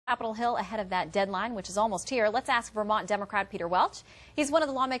Capitol Hill ahead of that deadline, which is almost here. Let's ask Vermont Democrat Peter Welch. He's one of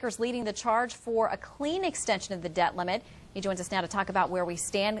the lawmakers leading the charge for a clean extension of the debt limit. He joins us now to talk about where we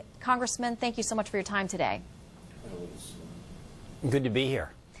stand. Congressman, thank you so much for your time today. Good to be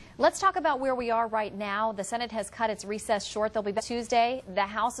here. Let's talk about where we are right now. The Senate has cut its recess short. They'll be back Tuesday. The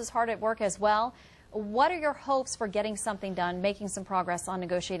House is hard at work as well. What are your hopes for getting something done, making some progress on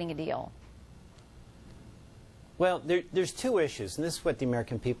negotiating a deal? Well, there's two issues, and this is what the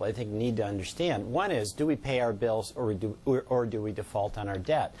American people, I think, need to understand. One is, do we pay our bills or do we default on our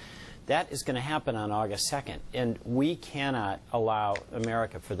debt? That is going to happen on August 2nd, and we cannot allow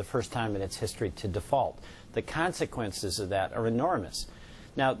America, for the first time in its history, to default. The consequences of that are enormous.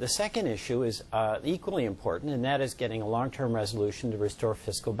 Now, the second issue is equally important, and that is getting a long-term resolution to restore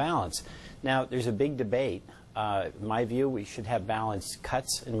fiscal balance. Now, there's a big debate. In my view, we should have balanced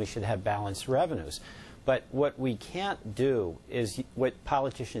cuts and we should have balanced revenues. But what we can't do is what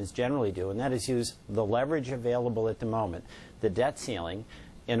politicians generally do, and that is use the leverage available at the moment, the debt ceiling,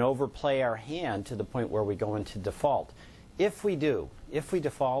 and overplay our hand to the point where we go into default. If we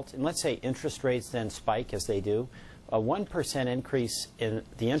default, and let's say interest rates then spike as they do, a 1% increase in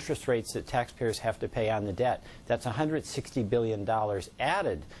the interest rates that taxpayers have to pay on the debt, that's $160 billion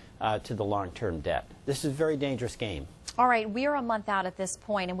added to the long-term debt. This is a very dangerous game. All right, we are a month out at this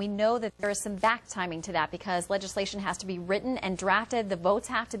point, and we know that there is some back timing to that because legislation has to be written and drafted, the votes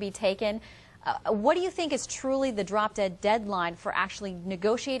have to be taken. What do you think is truly the drop-dead deadline for actually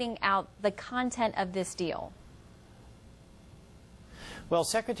negotiating out the content of this deal? Well,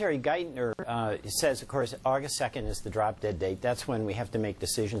 Secretary Geithner says, of course, August 2nd is the drop-dead date. That's when we have to make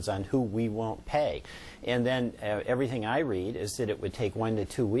decisions on who we won't pay. And then everything I read is that it would take 1 to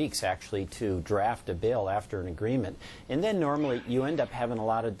 2 weeks, actually, to draft a bill after an agreement. And then normally you end up having a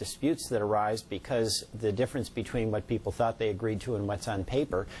lot of disputes that arise because the difference between what people thought they agreed to and what's on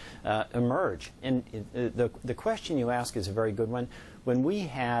paper emerge. And the question you ask is a very good one. When we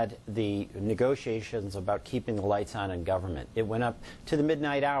had the negotiations about keeping the lights on in government, it went up to the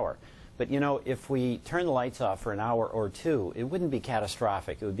midnight hour. But, you know, if we turn the lights off for an hour or two, it wouldn't be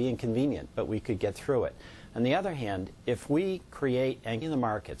catastrophic. It would be inconvenient, but we could get through it. On the other hand, if we create in the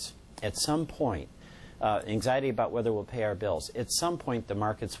markets at some point anxiety about whether we'll pay our bills, at some point the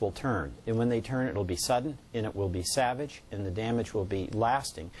markets will turn. And when they turn, it will be sudden, and it will be savage, and the damage will be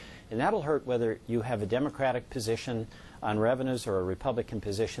lasting. And that'll hurt whether you have a Democratic position on revenues or a Republican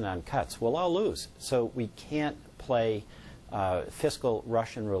position on cuts. We'll all lose. So we can't play fiscal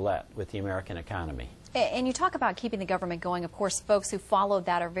Russian roulette with the American economy. And you talk about keeping the government going. Of course, folks who followed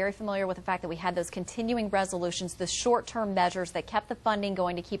that are very familiar with the fact that we had those continuing resolutions, the short-term measures that kept the funding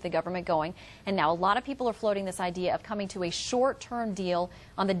going to keep the government going. And now a lot of people are floating this idea of coming to a short-term deal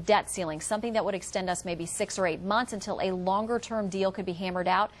on the debt ceiling, something that would extend us maybe 6 or 8 months until a longer-term deal could be hammered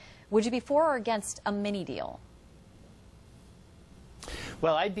out. Would you be for or against a mini deal?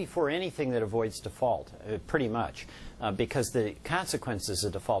 Well, I'd be for anything that avoids default, pretty much, because the consequences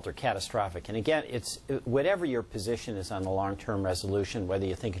of default are catastrophic. And again, it's whatever your position is on the long-term resolution, whether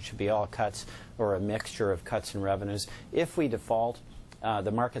you think it should be all cuts or a mixture of cuts and revenues, if we default,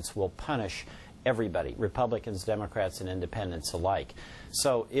 the markets will punish everybody, Republicans, Democrats, and independents alike.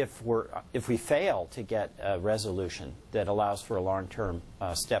 So if we fail to get a resolution that allows for a long-term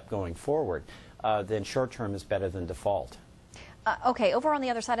step going forward, then short-term is better than default. Okay, over on the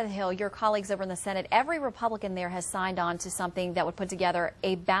other side of the Hill, your colleagues over in the Senate, every Republican there has signed on to something that would put together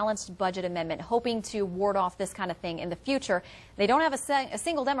a balanced budget amendment, hoping to ward off this kind of thing in the future. They don't have a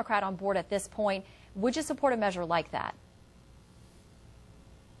single Democrat on board at this point. Would you support a measure like that?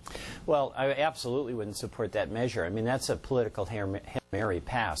 Well, I absolutely wouldn't support that measure. I mean, that's a political Hail Mary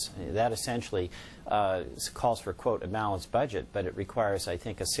pass. That essentially calls for, quote, a balanced budget, but it requires, I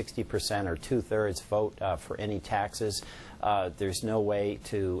think, a 60% or 2/3 vote for any taxes. There's no way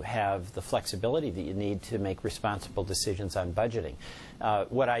to have the flexibility that you need to make responsible decisions on budgeting.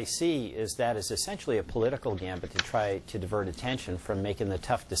 What I see is that is essentially a political gambit to try to divert attention from making the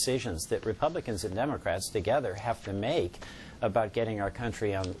tough decisions that Republicans and Democrats together have to make about getting our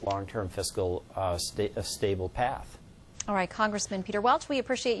country on long-term fiscal a stable path. All right, Congressman Peter Welch, we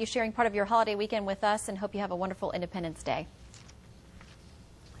appreciate you sharing part of your holiday weekend with us and hope you have a wonderful Independence Day.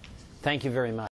 Thank you very much.